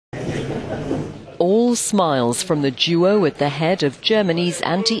All smiles from the duo at the head of Germany's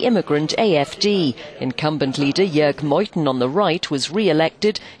anti-immigrant AfD. Incumbent leader Jorg Meuthen on the right was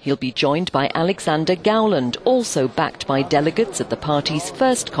re-elected. He'll be joined by Alexander Gauland, also backed by delegates at the party's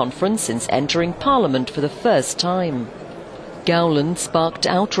first conference since entering parliament for the first time. Gauland sparked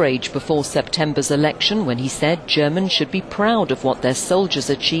outrage before September's election when he said Germans should be proud of what their soldiers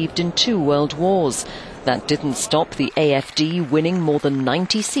achieved in 2 world wars. That didn't stop the AfD winning more than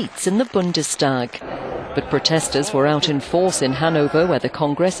 90 seats in the Bundestag. But protesters were out in force in Hannover, where the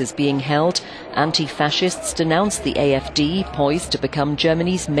Congress is being held. Anti-fascists denounced the AfD, poised to become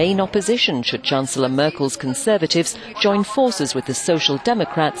Germany's main opposition should Chancellor Merkel's Conservatives join forces with the Social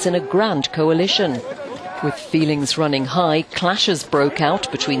Democrats in a grand coalition. With feelings running high, clashes broke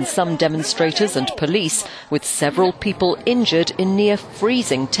out between some demonstrators and police, with several people injured in near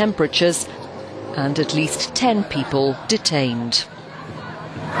freezing temperatures and at least 10 people detained.